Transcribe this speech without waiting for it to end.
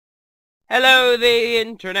Hello the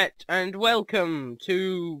internet and welcome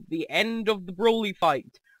to the end of the Brawly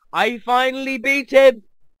fight. I finally beat him!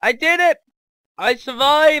 I did it! I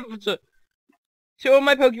survived! Two of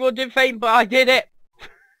my Pokemon did faint, but I did it!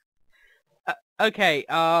 Okay,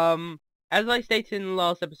 as I stated in the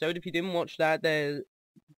last episode, if you didn't watch that, then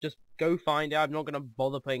just go find it. I'm not gonna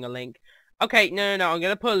bother putting a link. Okay, no, I'm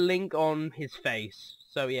gonna put a link on his face.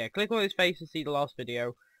 So yeah, click on his face to see the last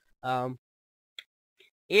video.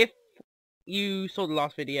 If you saw the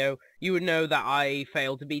last video, you would know that I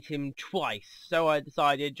failed to beat him twice, so I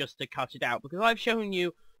decided just to cut it out, because I've shown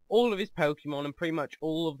you all of his Pokemon and pretty much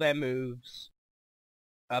all of their moves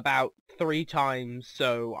about 3 times,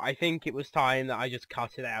 so I think it was time that I just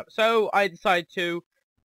cut it out. So I decided to,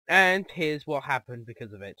 and here's what happened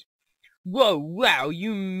because of it. Whoa, wow,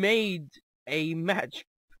 you made a much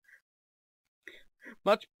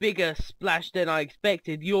bigger splash than I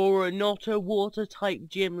expected. You're not a water-type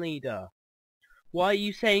gym leader. Why are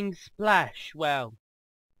you saying splash? Well,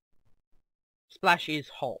 splash is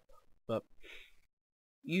hop, but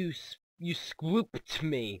you scooped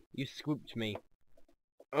me. You scooped me.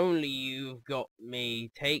 Only you've got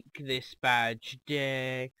me. Take this badge,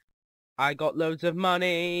 Dick. I got loads of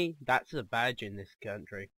money. That's a badge in this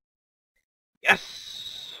country.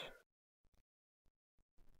 Yes!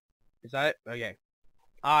 Is that it? Okay.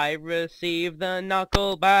 I received the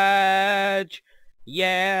knuckle badge.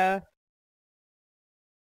 Yeah.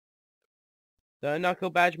 The Knuckle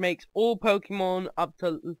Badge makes all Pokemon up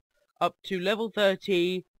to level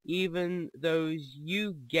 30, even those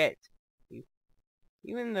you get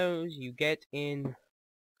in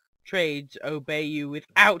trades, obey you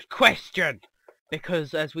without question.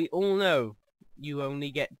 Because as we all know, you only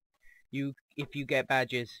get if you get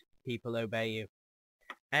badges, people obey you.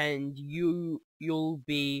 And you'll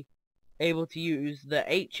be able to use the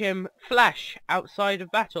HM Flash outside of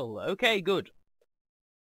battle. Okay, good.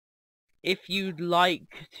 If you'd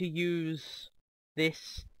like to use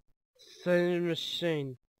this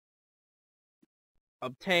machine,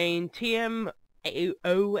 obtain TM08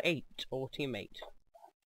 or TM8.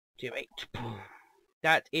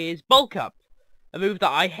 That is Bulk Up, a move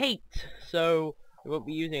that I hate, so I won't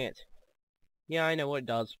be using it. Yeah, I know what it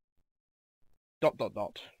does. ...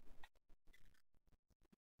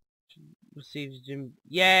 Receives Jim.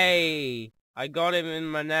 Yay! I got him in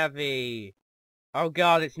my Navi. Oh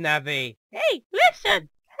god, it's Navi. Hey, listen!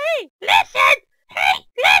 Hey, listen! Hey,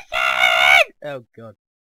 listen! Oh god.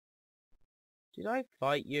 Did I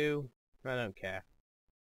fight you? I don't care.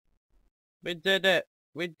 We did it!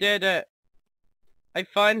 We did it! I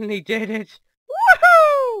finally did it!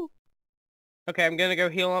 Woohoo! Okay, I'm gonna go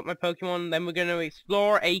heal up my Pokemon, then we're gonna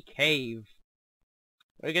explore a cave.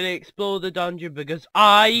 We're gonna explore the dungeon because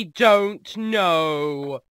I don't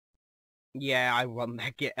know! Yeah, I want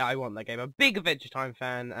that game. I'm a big Adventure Time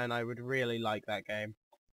fan, and I would really like that game.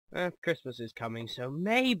 Christmas is coming, so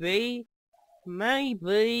maybe.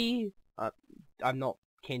 I'm not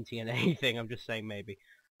hinting at anything. I'm just saying maybe.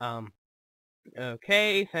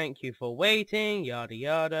 Okay. Thank you for waiting. Yada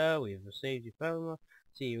yada. We've received your phone.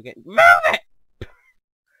 See you again. Move it!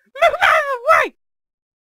 Move out of the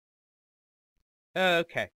way!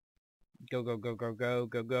 Okay. Go,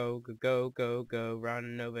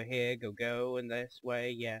 run over here, go, and this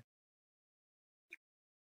way, yeah.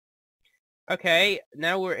 Okay,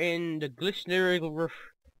 now we're in the Glistener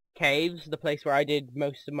Caves, the place where I did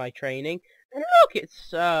most of my training. And look,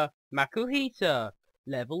 it's, Makuhita,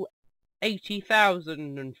 level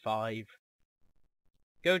 80,005.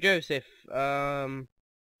 Go, Joseph. Oh,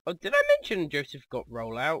 did I mention Joseph got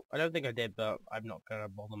rollout? I don't think I did, but I'm not gonna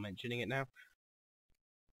bother mentioning it now.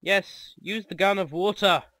 Yes, use the gun of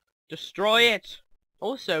water. Destroy it.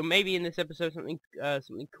 Also, maybe in this episode something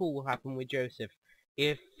cool will happen with Joseph.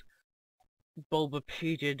 If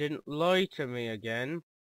Bulbapedia didn't lie to me again.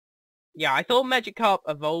 Yeah, I thought Magikarp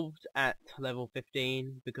evolved at level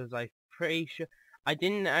 15 because I'm pretty sure I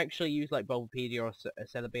didn't actually use like Bulbapedia or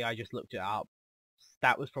Celebi. I just looked it up.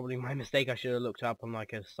 That was probably my mistake. I should have looked it up on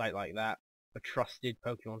like a site like that, a trusted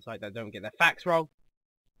Pokemon site that don't get their facts wrong.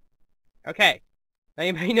 Okay. Now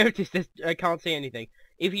you may notice this, I can't see anything.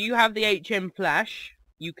 If you have the HM Flash,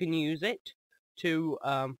 you can use it to,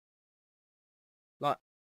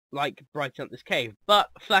 like brighten up this cave. But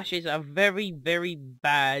Flash is a very, very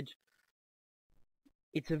bad...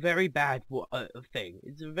 It's a very bad thing.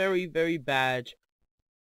 It's a very, very bad...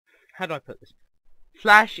 How do I put this?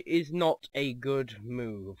 Flash is not a good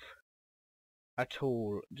move. At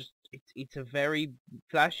all. Just, it's a very...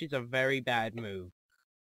 Flash is a very bad move.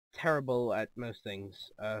 Terrible at most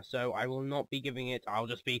things, so I will not be giving it. I'll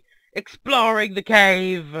just be exploring the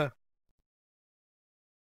cave.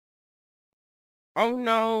 Oh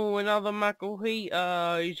no, another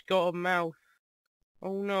Makuhita! He's got a mouth.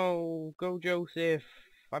 Oh no, go Joseph.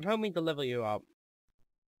 I'm hoping to level you up.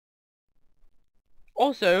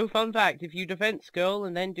 Also, fun fact, if you defense girl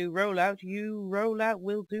and then do rollout, rollout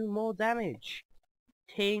will do more damage.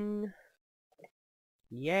 Ting.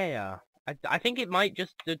 Yeah. I think it might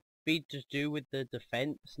just be to do with the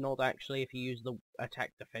defense, not actually if you use the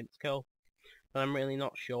attack defense curl. But I'm really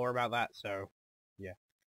not sure about that, so yeah.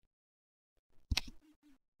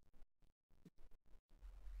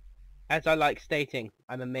 As I like stating,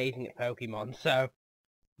 I'm amazing at Pokemon, so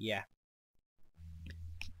yeah.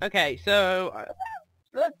 Okay, so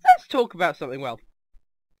let's talk about something. Well,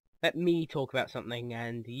 let me talk about something,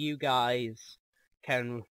 and you guys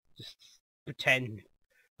can just pretend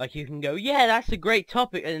like you can go, yeah, that's a great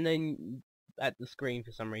topic, and then at the screen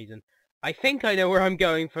for some reason. I think I know where I'm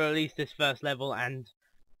going for at least this first level, and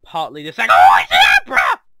partly the second. Oh, it's an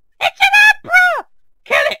Abra! It's an Abra!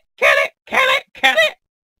 Kill it! Kill it! Kill it! Kill it!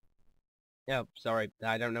 Oh, sorry,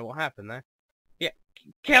 I don't know what happened there. Yeah,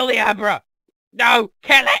 kill the Abra! No,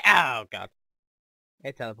 kill it! Oh god,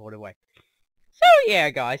 it teleported away. So yeah,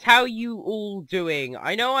 guys, how are you all doing?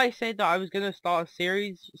 I know I said that I was gonna start a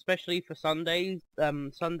series, especially for Sundays,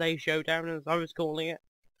 Sunday Showdown as I was calling it,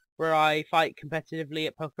 where I fight competitively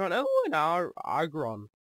at Pokemon. Oh, and Agron.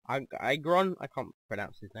 Agron? I can't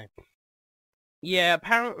pronounce his name. Yeah,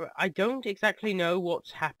 apparently, I don't exactly know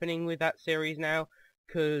what's happening with that series now,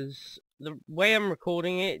 because the way I'm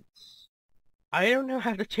recording it, I don't know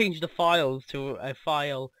how to change the files to a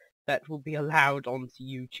file that will be allowed onto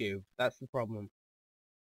YouTube. That's the problem.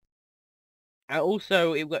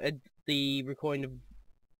 Also, the recording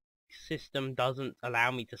system doesn't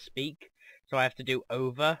allow me to speak, so I have to do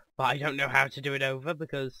over, but I don't know how to do it over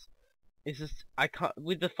because it's just, I can't,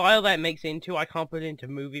 with the file that it makes it into, I can't put it into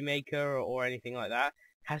Movie Maker or anything like that.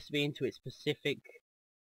 It has to be into its specific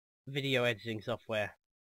video editing software.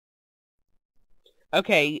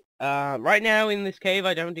 Okay, right now in this cave,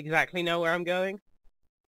 I don't exactly know where I'm going.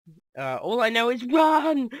 All I know is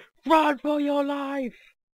run! Run for your life!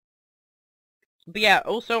 But yeah,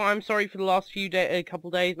 also I'm sorry for the last couple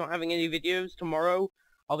days not having any videos. Tomorrow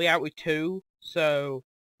I'll be out with 2, so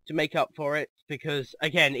to make up for it, because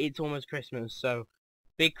again it's almost Christmas, so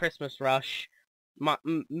big Christmas rush.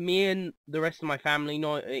 Me and the rest of my family,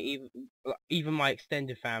 not even my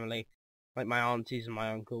extended family, like my aunties and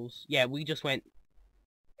my uncles. Yeah, we just went,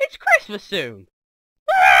 it's Christmas soon,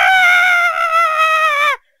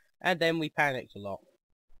 and then we panicked a lot.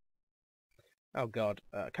 Oh god,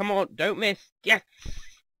 come on, don't miss. Yes,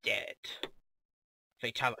 dead.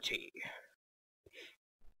 Fatality.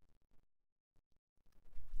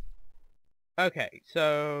 Okay,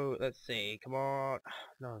 so let's see. Come on.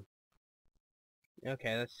 No.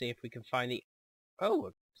 Okay, let's see if we can find the... Oh,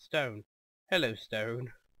 a stone. Hello,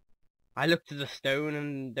 stone. I looked at the stone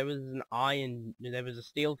and there was an iron... There was a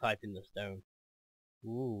steel type in the stone.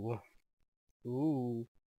 Ooh. Ooh.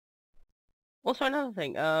 Also, another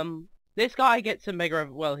thing. This guy gets a Mega...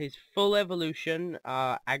 Well, his full evolution,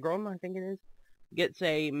 Agron, I think it is, gets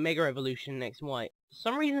a Mega Evolution next White. For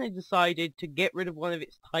some reason they decided to get rid of one of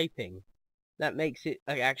its typing. That makes it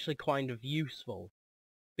actually kind of useful.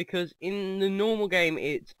 Because in the normal game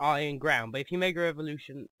it's iron ground, but if you Mega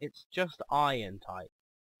Evolution, it's just iron type.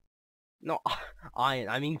 Not iron,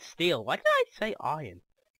 I mean steel. Why did I say iron?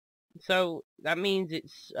 So that means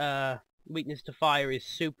its weakness to fire is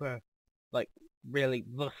super, like, really,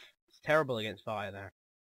 it's terrible against fire there.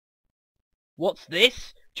 What's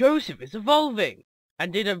this? Joseph is evolving!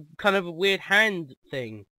 And did a kind of a weird hand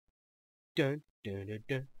thing. Dun dun dun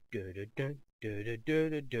dun dun dun dun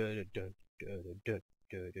dun dun dun dun dun.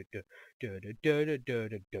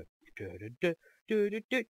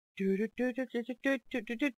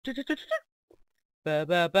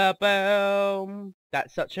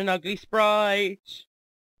 That's such an ugly sprite.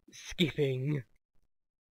 Skipping.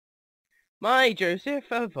 My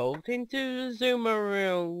Joseph evolved into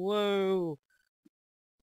Azumarill. Whoa.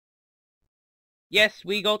 Yes,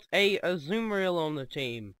 we got a Azumarill on the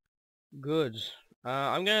team. Good.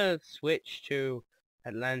 I'm gonna switch to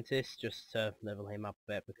Atlantis just to level him up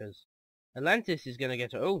a bit because Atlantis is gonna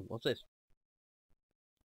get... Oh, what's this?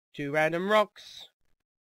 2 random rocks.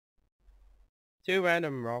 2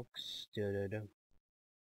 random rocks.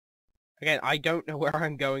 Again, I don't know where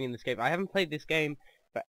I'm going in this game. I haven't played this game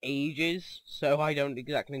for ages, so I don't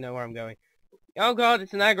exactly know where I'm going. Oh god,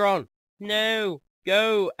 it's an Agron! No!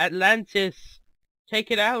 Go, Atlantis!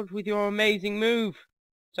 Take it out with your amazing move!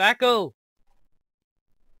 Tackle!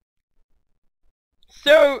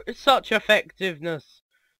 Such effectiveness!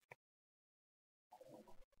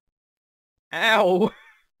 Ow!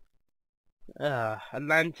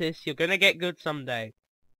 Atlantis, you're gonna get good someday.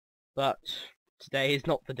 But today is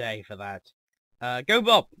not the day for that. Go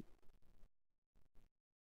Bob!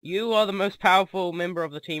 You are the most powerful member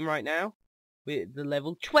of the team right now. With the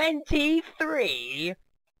level 23!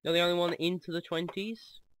 You're the only one into the 20s.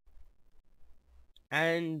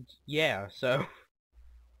 And, yeah, so...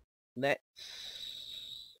 let's...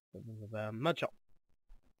 Mudshot.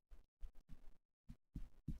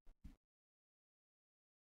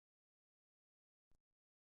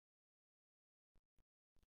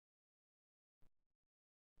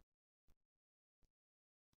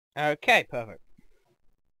 Okay, perfect.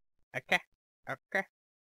 Okay, okay.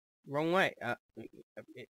 Wrong way.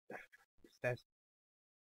 Stairs.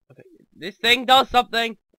 Okay, this thing does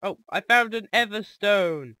something! Oh, I found an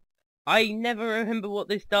Everstone! I never remember what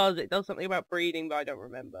this does. It does something about breeding, but I don't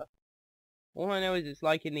remember. All I know is it's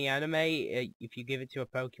like in the anime, if you give it to a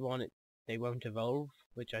Pokemon, they won't evolve,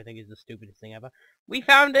 which I think is the stupidest thing ever. We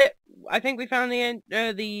found it! I think we found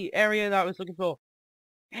the area that I was looking for.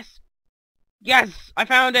 Yes! Yes! I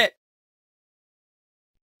found it!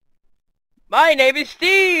 My name is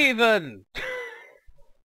Steven!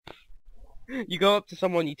 You go up to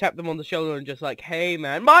someone, you tap them on the shoulder and just like, hey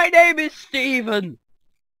man, my name is Steven!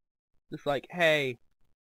 Just like, hey,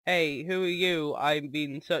 who are you? I've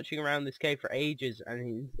been searching around this cave for ages,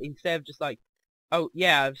 and instead of just like, oh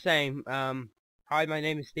yeah, same, hi, my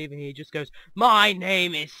name is Steven, he just goes, my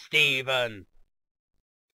name is Steven!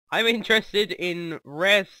 I'm interested in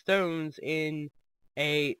rare stones in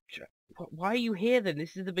a... Why are you here then?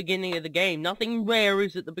 This is the beginning of the game. Nothing rare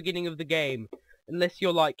is at the beginning of the game. Unless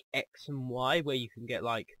you're like X and Y, where you can get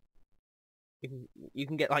like... You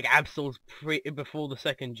can get like Absols before the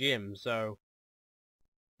second gym, so...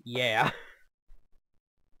 Yeah.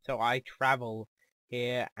 So I travel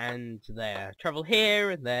here and there. Travel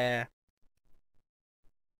here and there.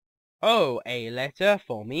 Oh, a letter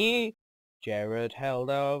for me. Jared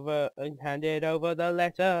handed over the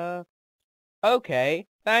letter. Okay,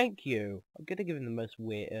 thank you. I'm gonna give him the most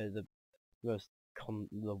weird, just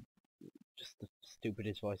the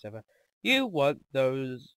stupidest voice ever. You want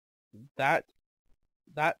those, that's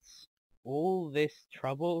all this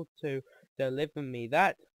trouble to deliver me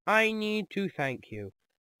that? I need to thank you.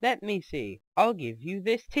 Let me see. I'll give you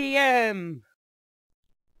this TM.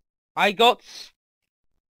 I got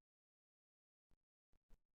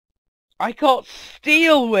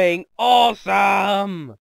Steel Wing.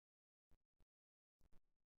 Awesome.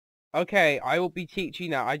 Okay, I will be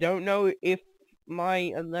teaching that. I don't know if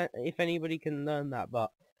if anybody can learn that,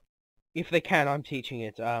 but if they can, I'm teaching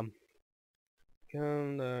it. Become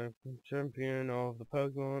the champion of the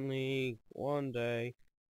Pokemon League one day.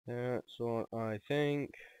 That's what I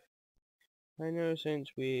think. I know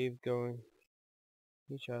since we've gone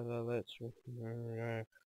each other, let's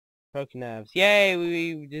Pokénavs. Yay,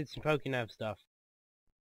 we did some Pokénav stuff.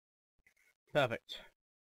 Perfect.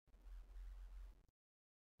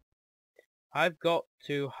 I've got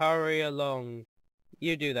to hurry along.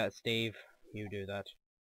 You do that, Steve. You do that.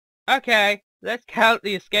 Okay, let's count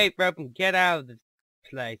the escape rope and get out of this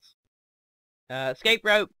place. Escape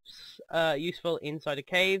ropes, useful inside of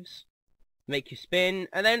caves. Make you spin,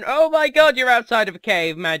 and then, oh my god, you're outside of a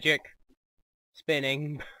cave. Magic.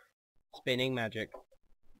 Spinning. Spinning magic.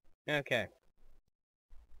 Okay.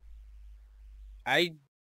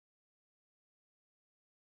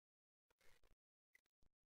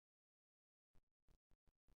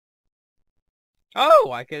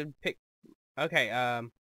 Oh, I could pick... Okay,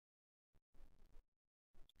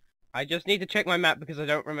 I just need to check my map because I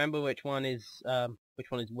don't remember which one is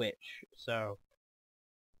which. So,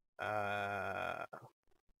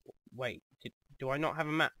 wait, do I not have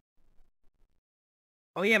a map?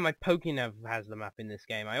 Oh yeah, my Pokénav has the map in this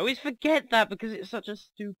game. I always forget that because it's such a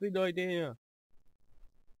stupid idea.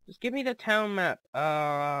 Just give me the town map.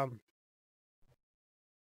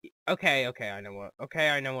 Okay, I know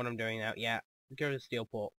what I'm doing now. Yeah, go to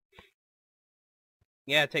Steelport.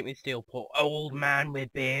 Yeah, take me to Steelport. Old man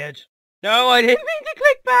with beard. No, I didn't mean to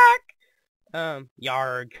click back!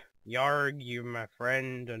 Yarg. Yarg, you my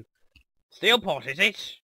friend, and... Steelport, is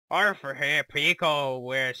it? Arthur here, Pico,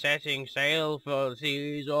 we're setting sail for the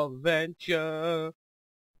seas of adventure.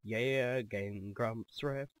 Yeah, Game Grumps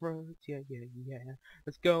reference, yeah.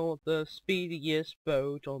 Let's go on the speediest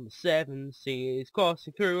boat on the 7 seas,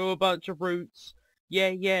 crossing through a bunch of routes.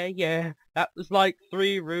 Yeah. That was like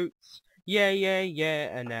 3 routes. Yeah,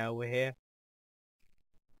 and now we're here.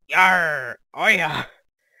 Yarr! Oh yeah!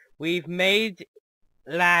 We've made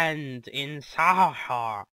land in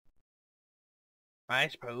Sahara. I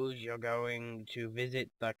suppose you're going to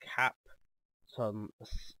visit the cap some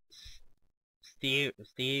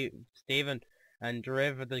Steven and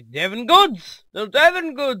deliver the Devon goods! The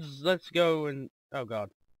Devon goods! Let's go and... Oh god.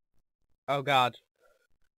 Oh god.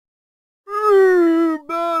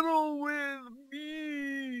 Battle with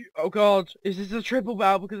me! Oh god, is this a triple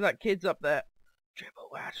battle because that kid's up there? Triple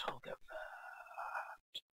battle confirmed.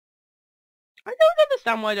 I don't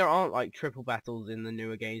understand why there aren't like triple battles in the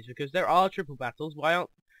newer games, because there are triple battles. Why aren't...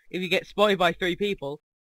 If you get spotted by 3 people,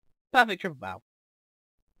 perfect triple battle.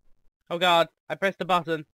 Oh god, I pressed the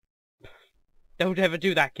button. Don't ever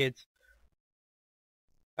do that, kids.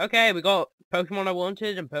 Okay, we got Pokemon I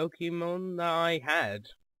wanted and Pokemon that I had.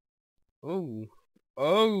 Ooh.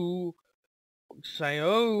 Oh. Say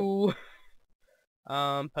oh.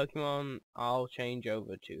 Pokemon, I'll change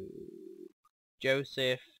over to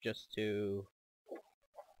Joseph just to...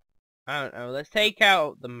 I don't know, let's take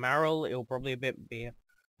out the Marill. It'll probably be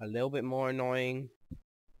a little bit more annoying.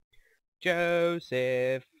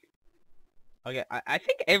 Joseph. Okay, I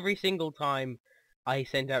think every single time I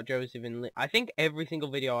sent out Joseph I think every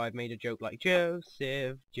single video I've made a joke like,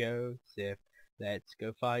 Joseph, Joseph, let's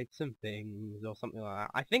go fight some things, or something like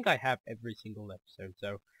that. I think I have every single episode,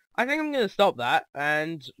 so I think I'm gonna stop that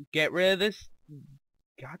and get rid of this.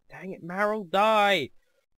 God dang it, Marill, die!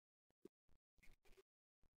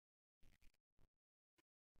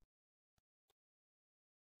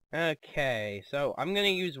 Okay, so I'm gonna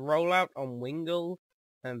use Rollout on Wingull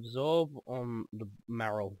and Absorb on the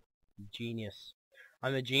Marill. Genius.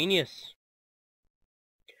 I'm a genius.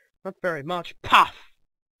 Not very much. Puff!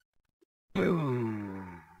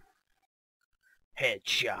 Boom!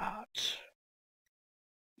 Headshot.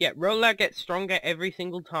 Yeah, Rollout gets stronger every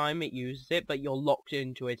single time it uses it, but you're locked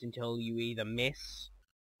into it until you either miss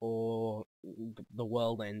or the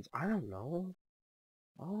world ends. I don't know.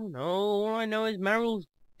 I don't know. All I know is Marill's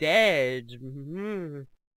dead.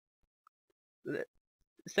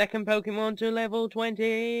 Second Pokemon to level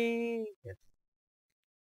 20. Yes.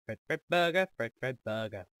 Fred Burger, Fred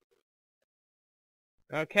Burger.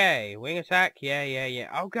 Okay, wing attack. Yeah.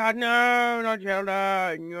 Oh god, no, not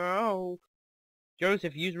Zelda. No.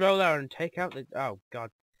 Joseph, use Rollout and take out the... Oh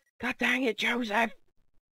god. God dang it, Joseph!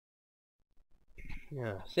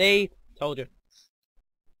 Yeah, see? Told you.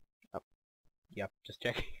 Oh, yep, just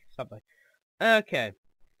checking something. Okay.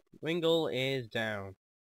 Wingull is down.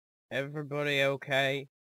 Everybody okay?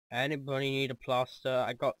 Anybody need a plaster?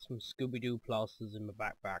 I got some Scooby-Doo plasters in my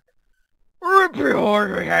backpack. I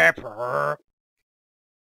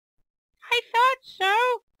thought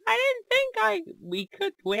so. I didn't think we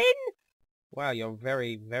could win. Wow, you're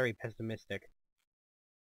very, very pessimistic.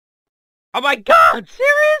 Oh my god,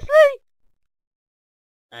 seriously?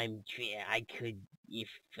 I could, if,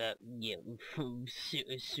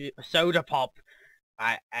 soda pop,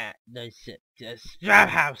 the Strap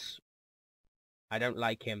House. I don't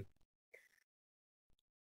like him.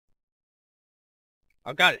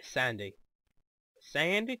 I got it, Sandy.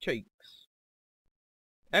 Sandy Cheeks.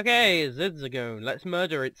 Okay, Zigzagoon, let's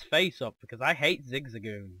murder its face up, because I hate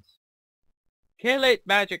Zigzagoons. Kill it,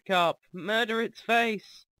 Magikarp! Murder its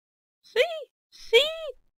face! See? See?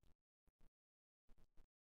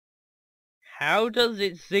 How does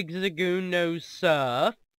its Zigzagoon know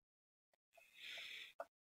Surf?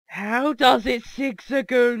 How does its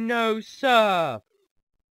Zigzagoon know Surf?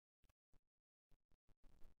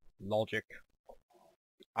 Logic.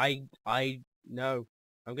 No.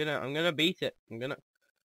 I'm gonna beat it.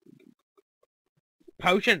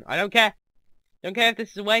 Potion! I don't care! Don't care if this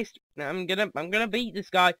is a waste. I'm gonna beat this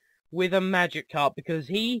guy with a Magikarp because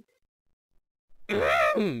he...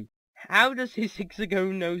 How does his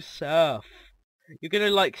Zigzagoon know Surf? You're gonna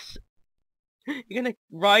like... You're gonna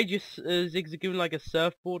ride your Zigzagoon like a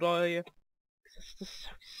surfboard, are you? That's just so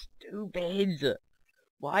stupid.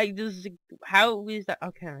 Why does... How is that...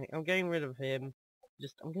 Okay, I'm getting rid of him.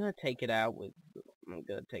 I'm gonna take it out with...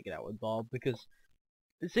 Bob, because...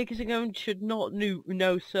 Zigzagoon should not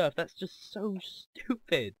know Surf. That's just so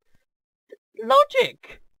stupid.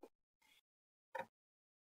 Logic!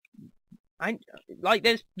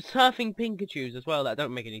 There's surfing Pikachus as well that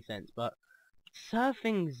don't make any sense, but...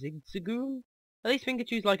 Surfing Zigzagoon? At least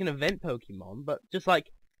Pikachu's like an event Pokemon, but just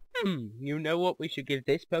like... you know what we should give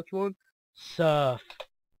this Pokemon? Surf.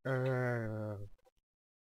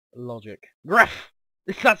 Logic. Gruff!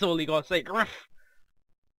 That's all you gotta say, gruff!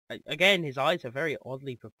 Again, his eyes are very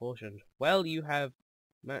oddly proportioned. Well, you have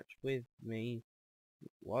matched with me.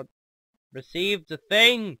 What? Received a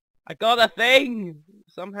thing! I got a thing!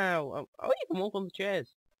 Somehow. Oh, you can walk on the chairs.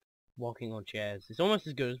 Walking on chairs. It's almost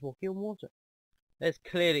as good as walking on water. There's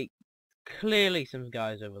clearly some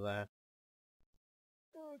guys over there.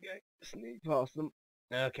 Okay, sneak past them.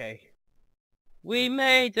 Okay. We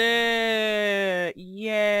made it!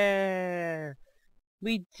 Yeah!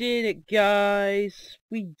 We did it, guys!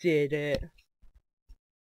 We did it!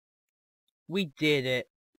 We did it!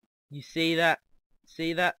 You see that?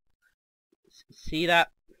 See that? See that?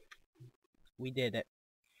 We did it.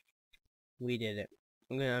 We did it.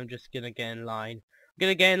 I'm just gonna get in line. I'm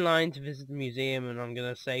gonna get in line to visit the museum and I'm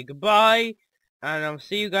gonna say goodbye. And I'll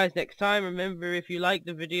see you guys next time. Remember, if you like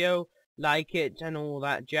the video, like it and all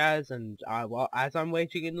that jazz. And well, as I'm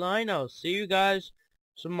waiting in line, I'll see you guys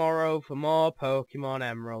tomorrow for more Pokemon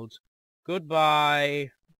Emeralds. Goodbye.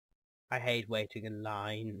 I hate waiting in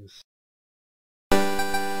lines.